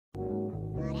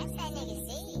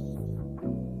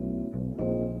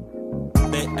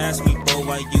Ask me, boy,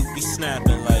 why you be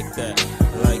snapping like that,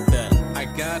 like that. I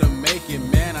gotta make it,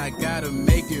 man, I gotta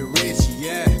make it rich,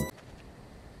 yeah.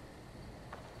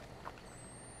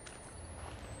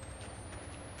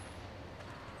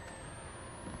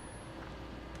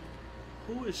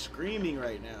 Who is screaming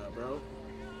right now, bro?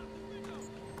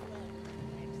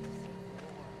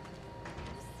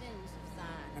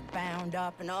 Bound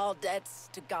up and all debts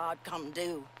to God come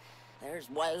due. There's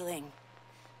wailing,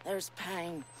 there's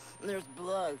pain, there's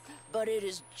blood, but it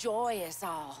is joyous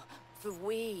all, for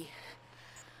we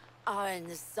are in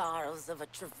the sorrows of a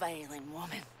travailing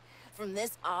woman. From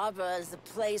this arbor is a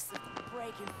place of the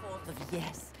breaking forth of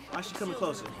yes. Why is she coming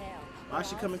closer? Why is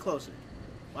she coming closer?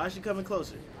 Why is she coming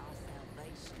closer?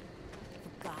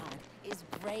 For God is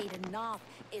great enough,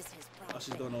 is his prophet. Oh,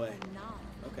 she's going away.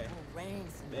 Okay.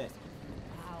 Bet.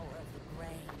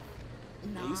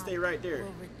 Yeah, you stay right there.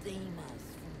 Will redeem us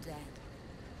from death,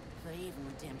 for even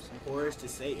redemption. Horrors to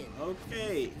Satan.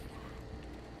 Okay.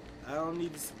 I don't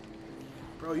need to.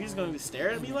 Bro, you just gonna stare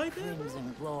at me like that?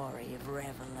 Crimson glory of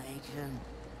revelation.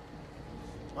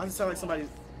 Why does it sound like somebody's?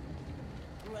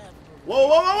 Whoa,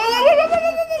 whoa, whoa, whoa, whoa, whoa,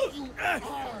 whoa, whoa,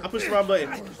 whoa! I pushed the wrong button.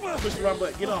 I pushed the wrong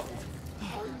button. Get off.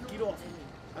 Get off.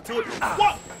 I told you.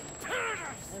 What?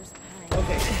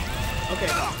 Okay. Okay.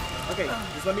 Okay.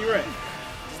 Just let me run.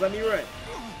 Just let me run.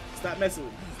 Stop messing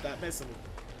with me. Stop messing with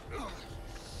me.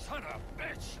 Son of a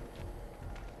bitch!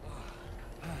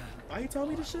 Why you told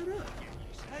me to shut up?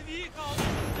 Have you got to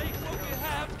take what you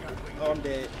have? Oh, I'm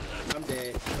dead. I'm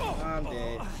dead. I'm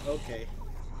dead. Okay.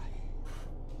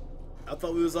 I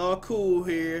thought we was all cool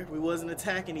here. We wasn't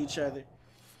attacking each other.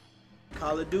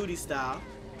 Call of Duty style.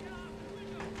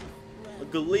 A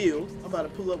Galil. I'm about to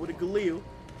pull up with a Galil.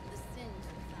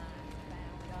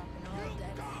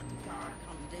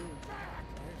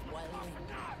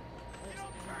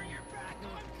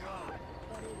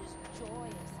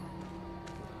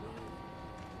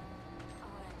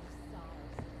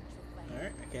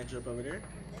 Alright, I can't jump over there.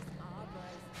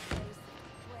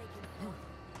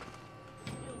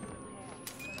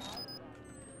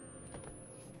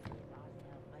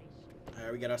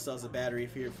 Alright, we got ourselves a battery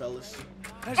here, fellas.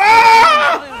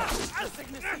 Ah!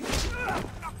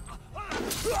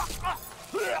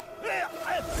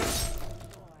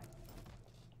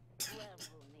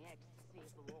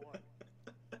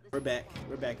 We're back.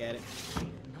 We're back at it.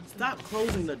 Stop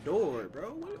closing the door,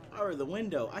 bro. Or the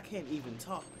window. I can't even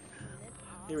talk.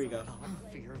 Here we go.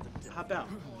 Hop out.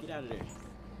 Get out of there.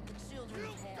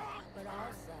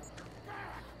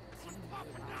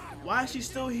 Why is she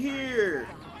still here?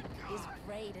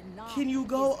 Can you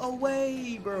go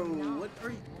away, bro? What are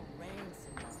you?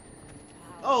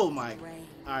 Oh my.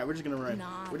 Alright, we're just gonna run.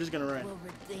 We're just gonna run.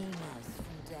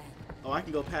 Oh, I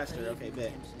can go past her. Okay,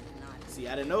 bet. See,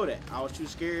 I didn't know that. I was too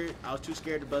scared. I was too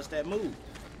scared to bust that move.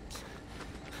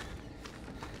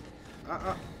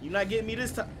 You're not getting me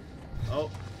this time.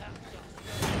 Oh.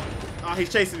 Oh,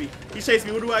 he's chasing me. He's chasing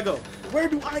me. Where do I go? Where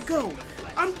do I go?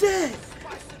 I'm dead.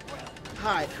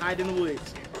 Hide. Hide in the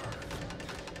woods.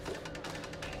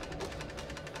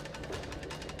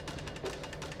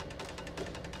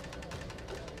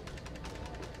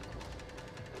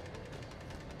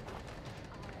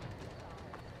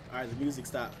 Alright, the music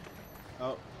stopped.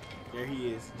 Oh, there he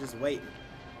is. Just waiting.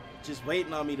 Just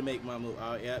waiting on me to make my move.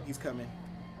 Oh, yeah, he's coming.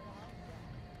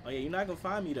 Oh, yeah, you're not going to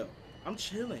find me, though. I'm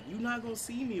chilling. You're not going to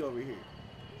see me over here.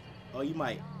 Oh, you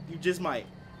might. You just might.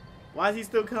 Why is he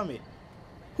still coming?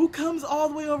 Who comes all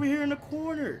the way over here in the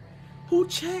corner? Who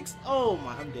checks? Oh,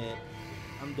 my. I'm dead.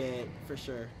 I'm dead for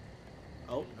sure.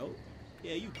 Oh, no.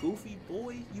 Yeah, you goofy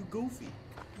boy. You goofy.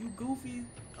 You goofy.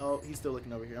 Oh, he's still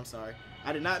looking over here. I'm sorry.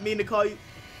 I did not mean to call you.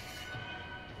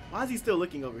 Why is he still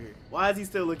looking over here? Why is he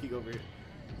still looking over here?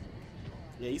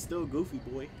 Yeah, he's still goofy,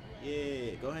 boy.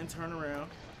 Yeah, go ahead and turn around.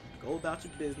 Go about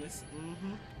your business.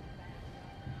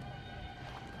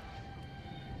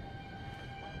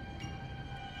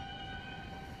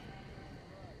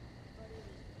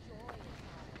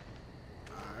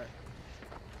 Alright.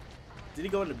 Did he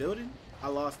go in the building? I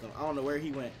lost him. I don't know where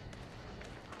he went.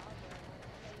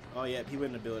 Oh, yeah, he went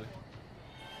in the building.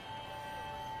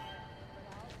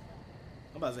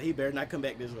 I'm about to say, he better not come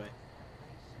back this way.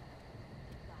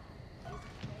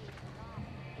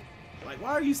 Like,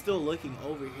 why are you still looking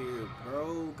over here,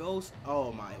 bro? Ghost.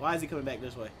 Oh my. Why is he coming back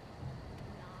this way?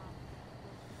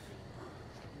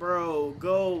 Bro,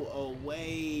 go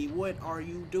away. What are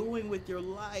you doing with your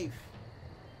life?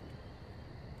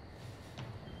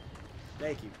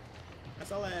 Thank you.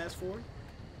 That's all I asked for.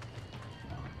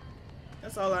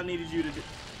 That's all I needed you to do.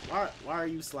 Why are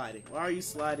you sliding? Why are you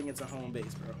sliding into home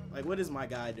base, bro? Like, what is my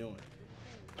guy doing?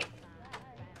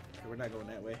 We're not going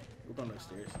that way. We're going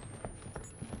upstairs.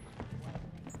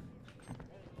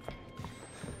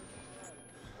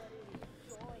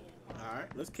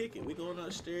 Alright, let's kick it. We going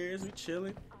upstairs. We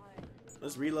chilling.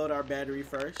 Let's reload our battery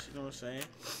first. You know what I'm saying?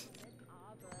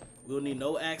 We'll need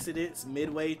no accidents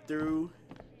midway through.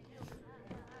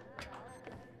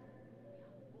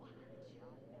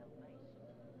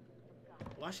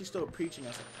 Why is she still preaching?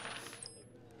 I said,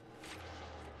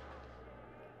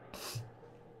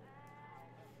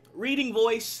 reading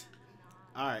voice.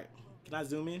 All right, can I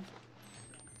zoom in?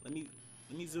 Let me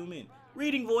zoom in.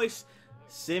 Reading voice,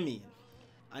 Simeon.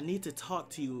 I need to talk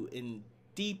to you in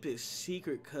deepest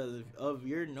secret because of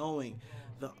your knowing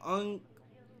the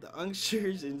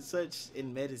unctures and such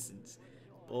in medicines.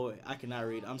 Boy, I cannot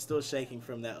read. I'm still shaking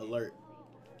from that alert.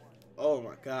 Oh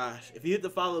my gosh. If you hit the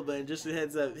follow button, just a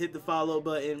heads up, hit the follow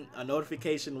button. A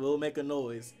notification will make a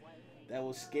noise. That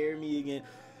will scare me again.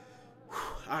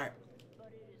 Alright.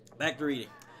 Back to reading.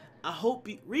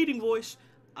 Reading voice.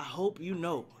 I hope you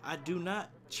know I do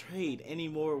not trade any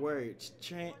more words.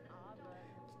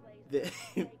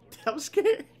 I'm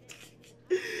scared.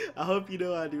 I hope you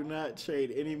know I do not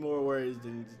trade any more words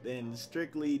than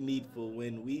strictly needful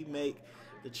when we make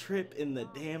the trip in the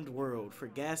damned world for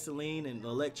gasoline and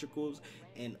electricals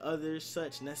and other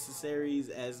such necessaries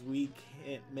as we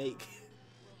can't make.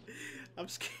 I'm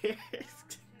scared.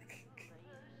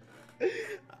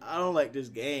 I don't like this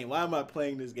game. Why am I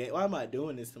playing this game? Why am I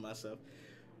doing this to myself?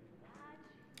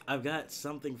 I've got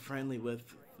something friendly with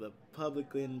the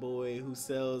publican boy who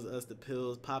sells us the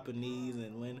pills, Papa needs,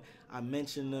 and when I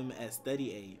mentioned them as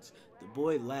study aids, the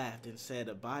boy laughed and said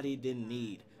a body didn't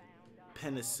need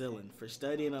penicillin for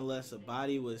studying unless a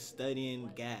body was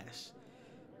studying gas.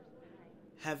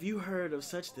 Have you heard of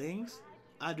such things?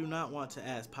 I do not want to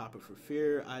ask Papa for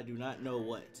fear I do not know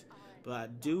what, but I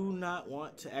do not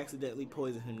want to accidentally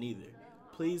poison him neither.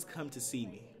 Please come to see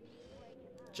me.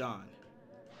 John.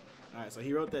 Alright, so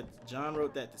he wrote that. John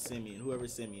wrote that to Simeon, whoever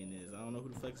Simeon is. I don't know who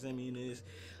the fuck Simeon is.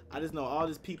 I just know all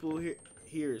these people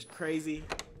here is crazy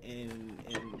and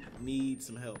need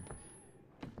some help.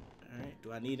 Alright,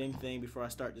 do I need anything before I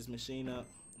start this machine up?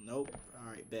 Nope.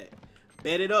 Alright, bet.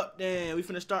 Bet it up then. We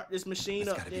finna start this machine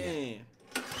up then.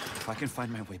 If I can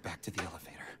find my way back to the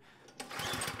elevator.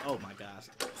 Oh my gosh.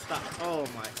 Stop. Oh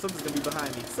my. Something's gonna be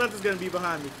behind me. Something's gonna be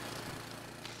behind me.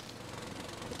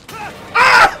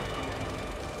 Ah!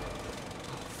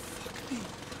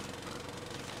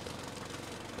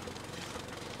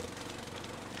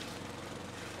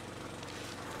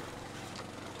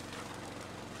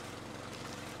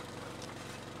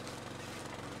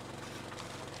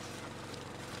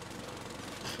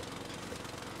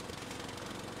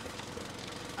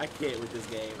 I can't with this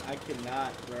game. I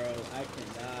cannot, bro. I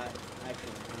cannot.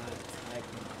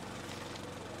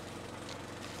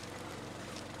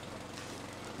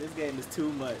 This game is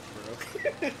too much, bro.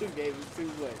 This game is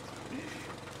too much.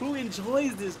 Who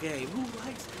enjoys this game? Who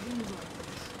likes games like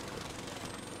this?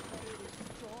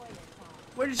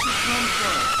 Where did she come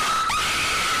from?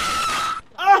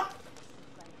 Ah!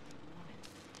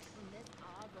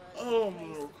 Oh,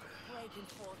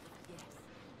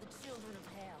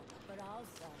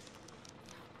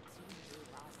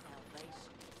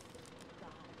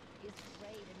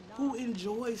 who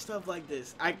enjoys stuff like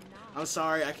this? I'm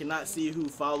sorry, I cannot see who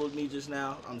followed me just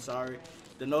now. I'm sorry.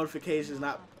 The notification is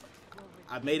not.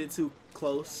 I made it too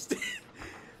close.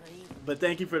 But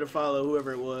thank you for the follow,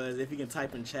 whoever it was. If you can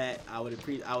type in chat, I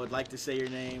would like to say your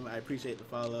name. I appreciate the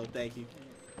follow. Thank you.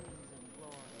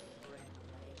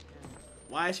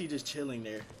 Why is she just chilling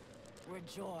there?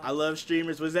 I love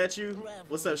streamers. Was that you?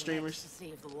 What's up, streamers?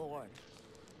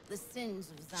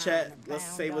 Chat, let's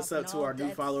say what's up to our new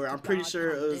follower. I'm pretty sure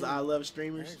it was I love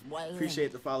streamers.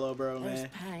 Appreciate the follow, bro, man.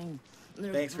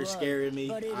 Thanks for scaring me.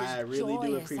 I really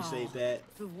do appreciate that.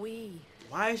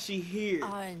 Why is she here?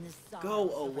 Go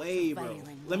away, bro.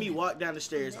 Let me walk down the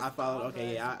stairs. I followed.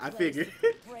 Okay, yeah, I figured.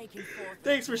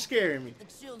 Thanks for scaring me.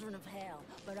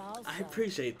 I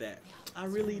appreciate that. I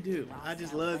really do. I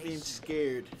just love being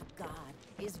scared.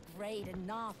 Is great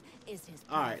enough is his.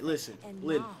 All right, listen,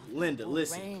 Linda,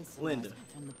 listen, Linda.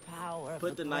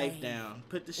 Put the knife down,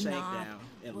 put the shank down,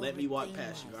 and let me walk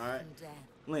past you. All right,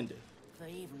 Linda.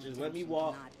 Just let me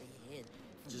walk.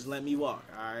 Just let me walk.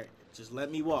 All right, just let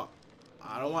me walk.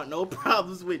 I don't want no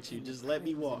problems with you. Just let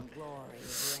me walk.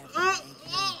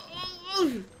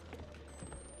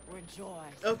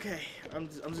 Okay, I'm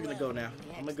just gonna go now.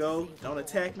 I'm gonna go. Don't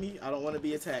attack me. I don't want to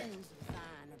be attacked.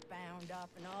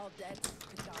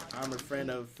 I'm a friend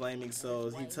of Flaming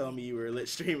Souls. He told me you were a lit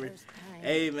streamer.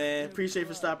 Hey man, appreciate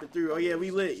for stopping through. Oh yeah,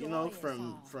 we lit, you know,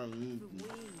 from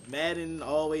Madden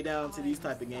all the way down to these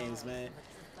type of games, man.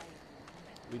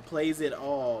 We plays it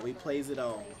all. We plays it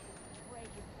all.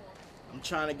 I'm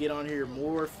trying to get on here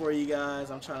more for you guys.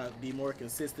 I'm trying to be more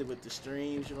consistent with the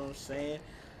streams, you know what I'm saying?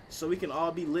 So we can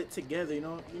all be lit together, you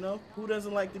know? Who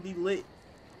doesn't like to be lit?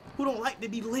 Who don't like to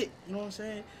be lit? You know what I'm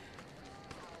saying?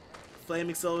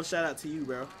 Flaming Soul, shout out to you,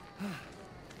 bro.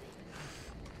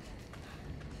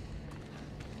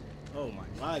 Oh my,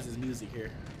 why is this music here?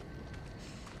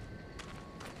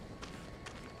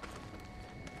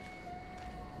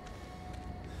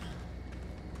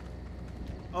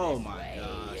 Oh my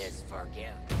gosh.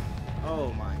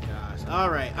 Oh my gosh.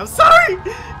 Alright, I'm sorry!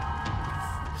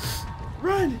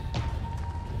 Run!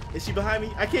 Is she behind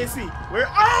me? I can't see. Where?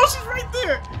 Oh, she's right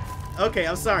there! Okay,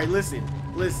 I'm sorry. Listen.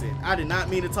 I did not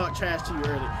mean to talk trash to you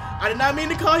earlier. I did not mean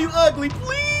to call you ugly.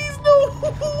 Please, no!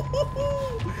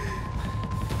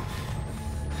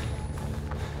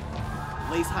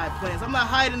 Lace high plans. I'm not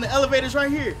hiding the elevators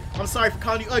right here. I'm sorry for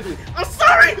calling you ugly. I'm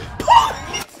sorry!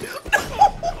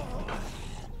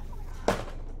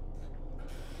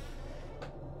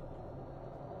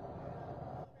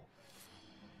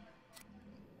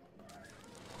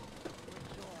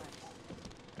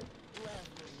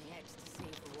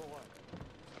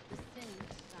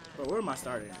 Bro, where am I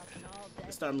starting?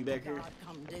 Just start me back here.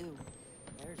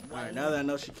 Alright, now that I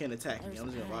know she can't attack me, I'm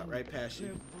just gonna walk right past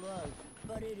you.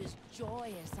 But it is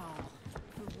joyous all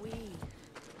for we.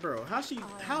 Bro, how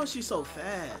is she so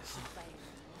fast?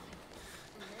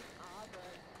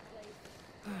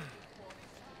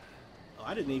 Oh,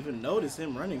 I didn't even notice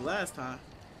him running last time.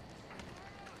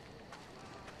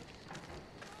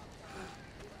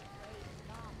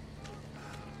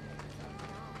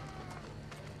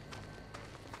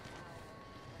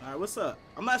 Alright, what's up?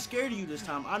 I'm not scared of you this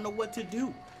time. I know what to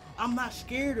do. I'm not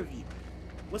scared of you.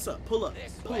 What's up? Pull up.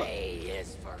 Pull up. This way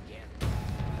is forgiveness.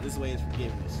 This way is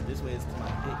forgiveness. This way is to my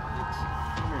dick,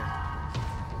 bitch. Come here.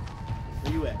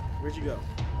 Where you at? Where'd you go?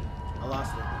 I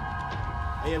lost her.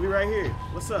 Oh, yeah, we right here.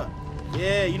 What's up?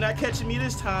 Yeah, you're not catching me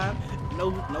this time.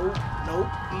 Nope.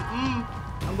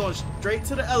 I'm going straight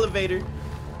to the elevator.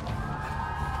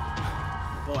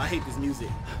 Oh, I hate this music.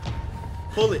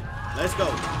 Pull it. Let's go.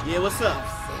 Yeah, what's up?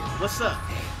 What's up?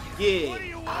 Yeah.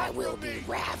 I will be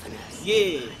ravenous.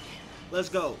 Yeah. Let's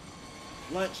go.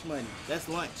 Lunch money. That's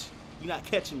lunch. You're not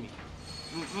catching me.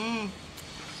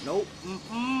 Nope.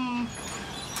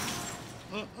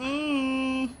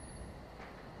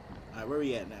 Alright, where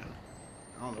we at now?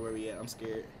 I don't know where we at. I'm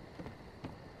scared.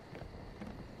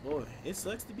 Boy, it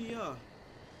sucks to be y'all.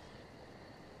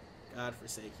 God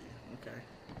forsake you. Okay.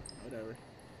 Whatever.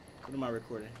 What am I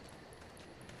recording?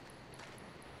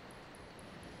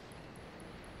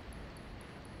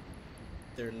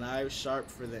 Their knives sharp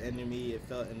for the enemy. It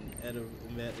felt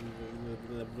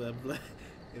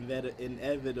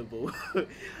inevitable,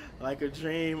 like a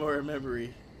dream or a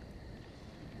memory.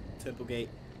 Temple Gate.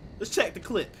 Let's check the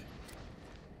clip.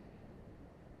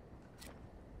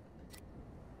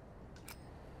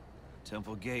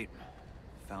 Temple Gate,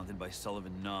 founded by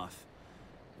Sullivan Noth,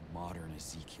 modern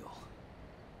Ezekiel.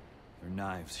 Their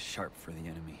knives sharp for the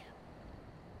enemy.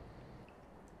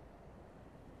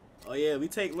 Oh yeah, we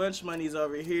take lunch monies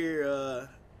over here.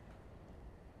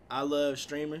 I love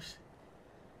streamers.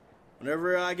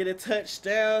 Whenever I get a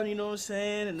touchdown, you know what I'm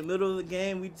saying, in the middle of the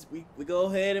game, we go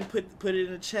ahead and put it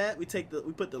in the chat. We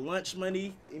put the lunch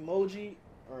money emoji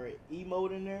or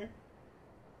emote in there.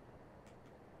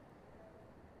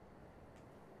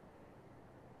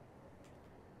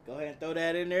 Go ahead and throw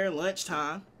that in there.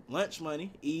 Lunchtime, lunch money,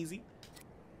 easy.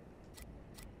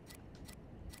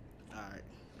 All right,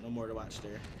 no more to watch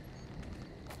there.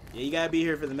 Yeah, you gotta be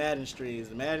here for the Madden streams.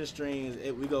 The Madden streams,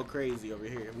 we go crazy over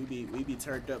here. We be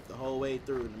turned up the whole way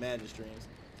through in the Madden streams.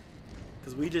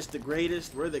 Cause we just the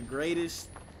greatest. We're the greatest.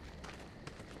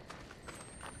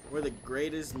 We're the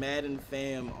greatest Madden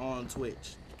fam on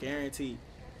Twitch. Guaranteed.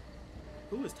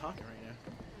 Who is talking right now?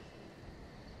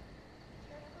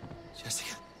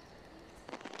 Jessica.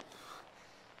 I've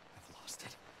lost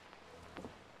it.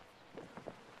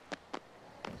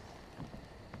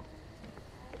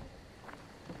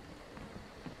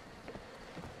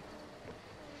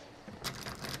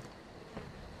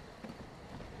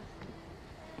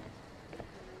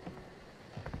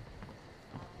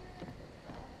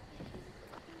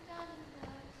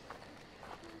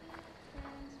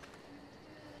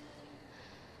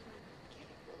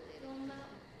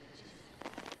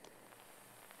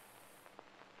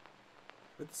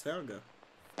 Where'd the sound go?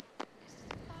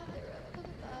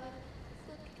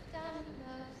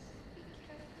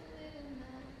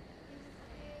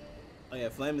 Oh yeah,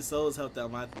 Flaming Souls helped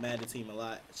out my Madden team a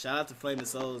lot. Shout out to Flaming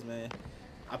Souls, man.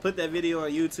 I put that video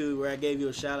on YouTube where I gave you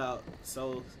a shout out,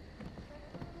 Souls.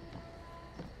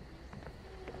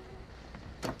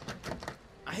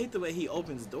 I hate the way he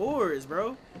opens doors,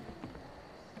 bro.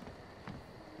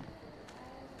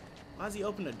 Why does he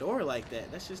open the door like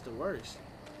that? That's just the worst.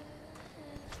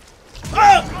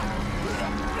 Ah!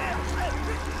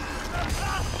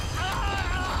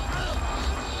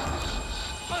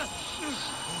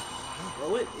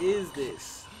 Bro, what is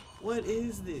this? What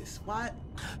is this? Why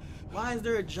is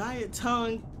there a giant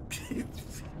tongue?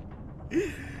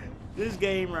 This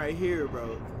game right here,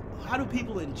 bro. How do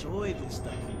people enjoy this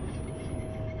stuff?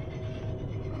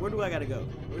 Where do I gotta go?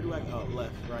 Where do I go? Oh,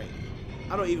 left, right.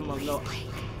 I don't even know. Don't let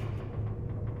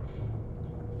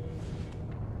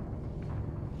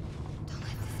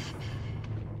this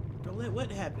happen. Don't let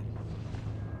what happen?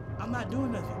 I'm not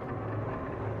doing nothing.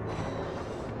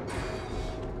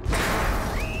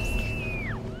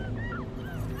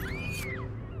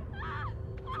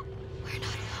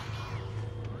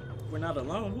 We're not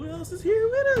alone. Who else is here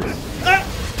with us? Ah!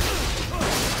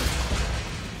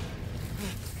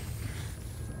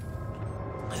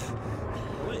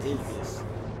 What is this?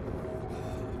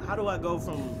 How do I go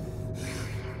from...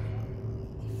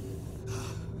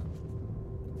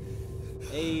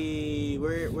 Hey,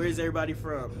 where's everybody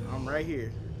from? I'm right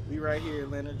here. We right here in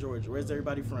Atlanta, Georgia. Where's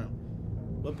everybody from?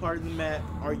 What part of the map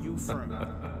are you from?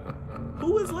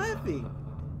 Who is laughing?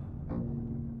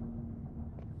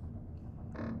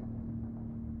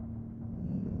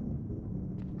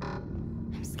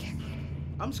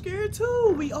 I'm scared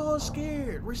too. We all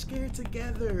scared. We're scared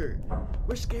together.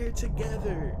 We're scared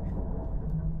together.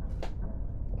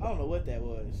 I don't know what that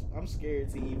was. I'm scared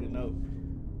to even know.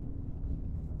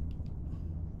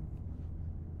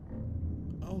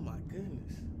 Oh my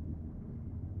goodness.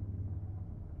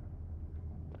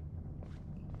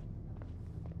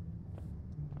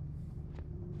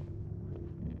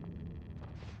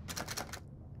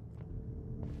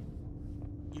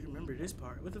 You remember this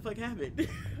part? What the fuck happened?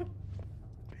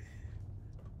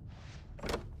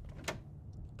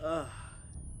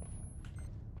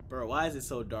 Bro, why is it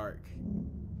so dark?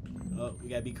 Oh, we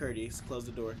gotta be courteous. Close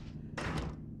the door.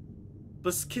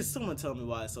 But can someone tell me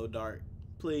why it's so dark?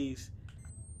 Please.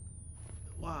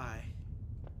 Why?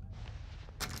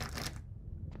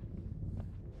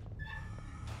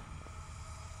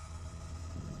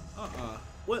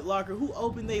 What locker? Who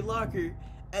opened their locker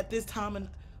at this time? And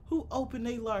who opened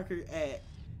their locker at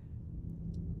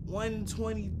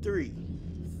 1:23?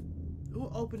 Who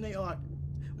opened their locker?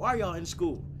 Why are y'all in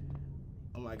school?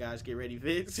 Oh my gosh, get ready,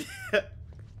 Vince.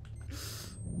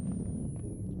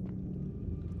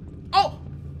 Oh!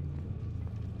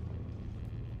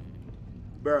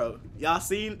 Bro, y'all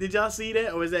seen? Did y'all see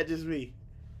that? Or is that just me?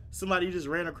 Somebody just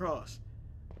ran across.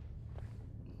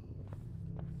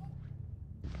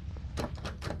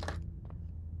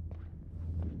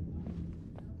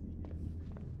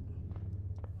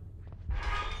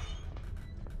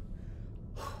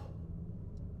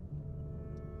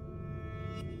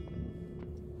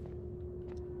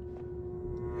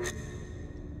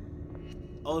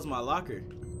 Oh, it's my locker.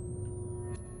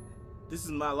 This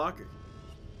is my locker.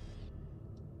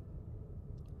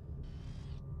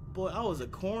 Boy, I was a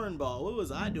cornball. What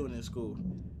was I doing in school?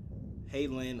 Hey,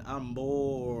 Lynn, I'm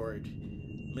bored.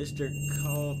 Mr.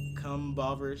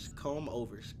 Comb-overs,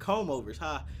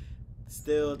 huh?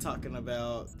 Still talking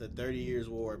about the 30 Years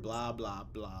War, blah, blah,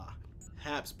 blah.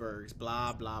 Habsburgs,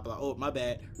 blah, blah, blah. Oh, my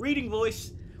bad. Reading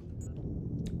voice.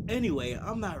 Anyway,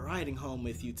 I'm not riding home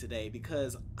with you today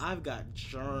because I've got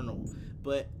journal,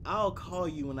 but I'll call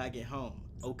you when I get home,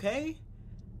 okay?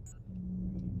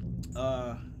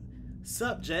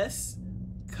 Sup, Jess?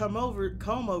 Comb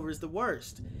over is the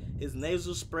worst. His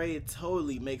nasal spray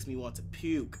totally makes me want to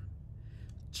puke.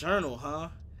 Journal, huh?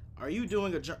 Are you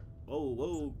doing a journal?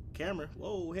 Whoa, camera.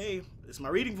 Whoa, hey, it's my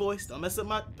reading voice. Don't mess up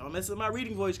my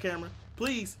reading voice, camera.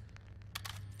 Please.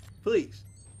 Please.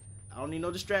 I don't need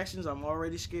no distractions. I'm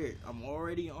already scared. I'm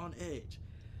already on edge.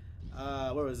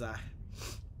 Where was I?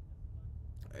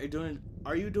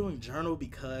 Are you doing journal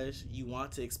because you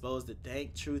want to expose the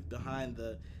dank truth behind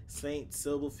the St.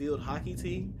 Silberfield hockey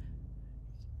team?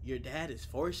 Your dad is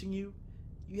forcing you?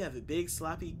 You have a big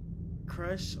sloppy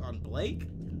crush on Blake?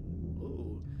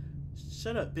 Ooh.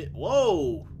 Shut up, bitch.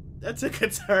 Whoa! That took a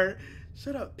turn.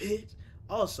 Shut up, bitch.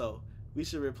 Also, we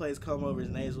should replace Comb-Over's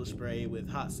nasal spray with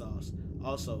hot sauce.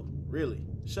 Also, really,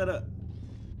 shut up.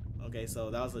 Okay,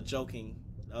 so that was a joking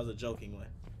one.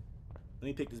 Let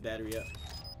me pick this battery up.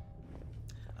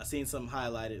 I seen something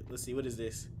highlighted. Let's see, what is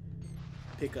this?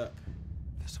 Pick up.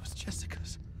 This was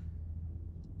Jessica's.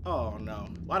 Oh no,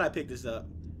 why'd I pick this up?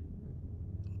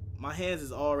 My hands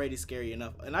is already scary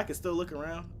enough, and I can still look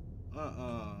around.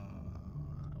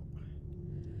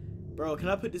 Bro, can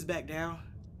I put this back down?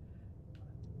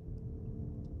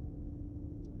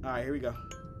 All right, here we go. All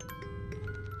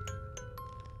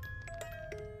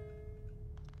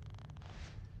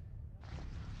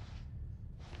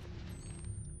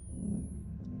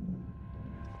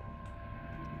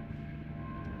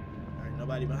right,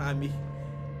 nobody behind me.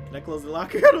 Can I close the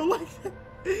locker? I don't like that.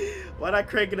 Why'd I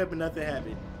crank it up and nothing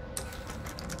happened?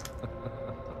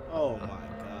 Oh my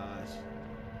gosh.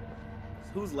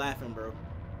 Who's laughing, bro?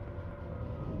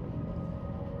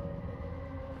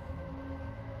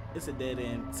 It's a dead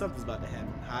end. Something's about to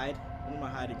happen. Hide? What am I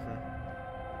hiding from?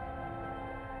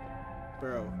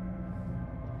 Bro.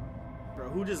 Bro,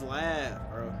 who just laughed,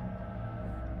 bro?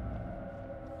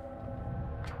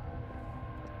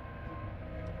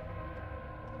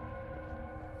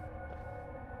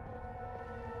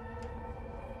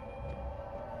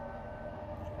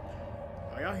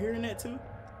 Are y'all hearing that too?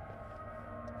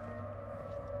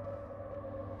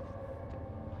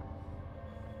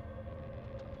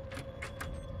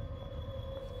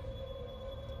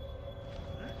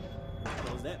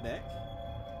 Close that back.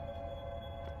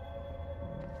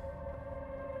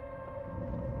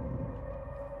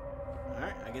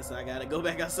 Alright, I guess I gotta go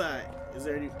back outside. Is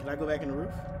there any, can I go back in the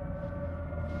roof?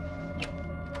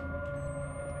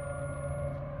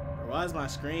 Or why is my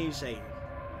screen shaking?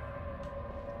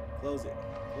 Close it.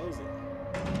 Close it.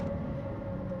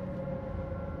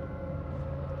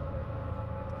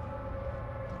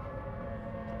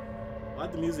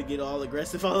 Why'd the music get all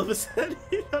aggressive all of a sudden?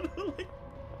 I don't know, like...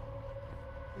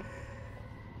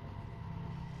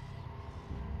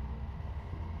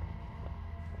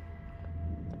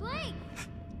 Blake!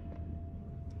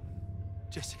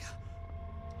 Jessica.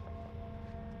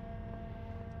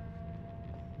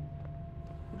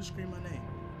 Who just screamed my name?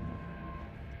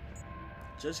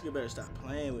 Jessica better stop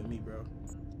playing with me, bro.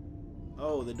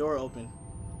 Oh, the door opened.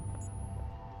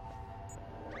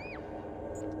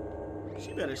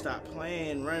 She better stop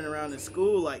playing, running around in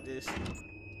school like this.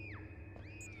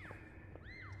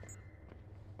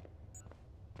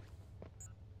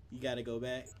 You gotta go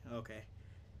back? Okay.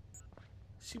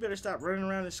 She better stop running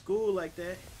around in school like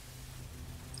that.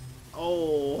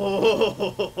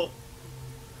 Oh.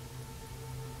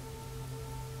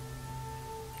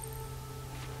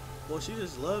 Well, she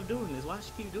just loved doing this. Why does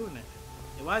she keep doing that?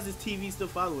 And why is this TV still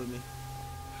following me?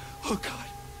 Oh God.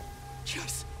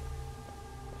 Yes.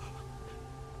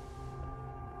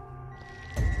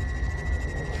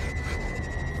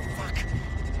 Fuck.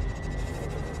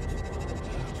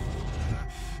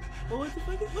 Well, what the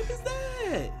fuck is, what is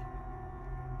that?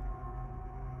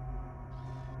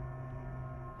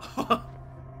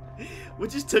 What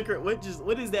just took her?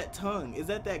 What is that tongue? Is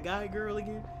that guy girl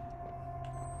again?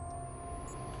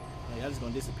 Oh, y'all just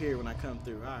gonna disappear when I come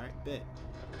through. All right, bet.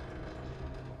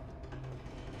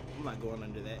 I'm not going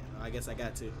under that. I guess I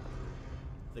got to.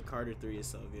 The Carter 3 is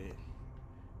so good.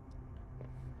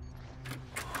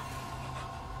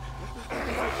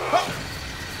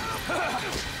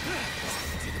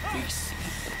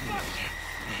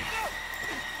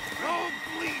 I'll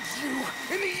bleed you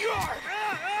in the yard!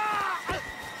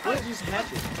 What just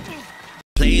happened?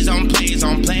 Plays on plays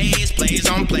on plays, plays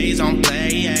on plays on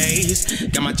plays.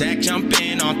 Got my jack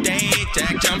jumping all day,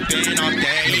 jack jumping all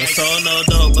day. Never sold no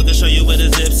dope, but can show you where the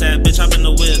zips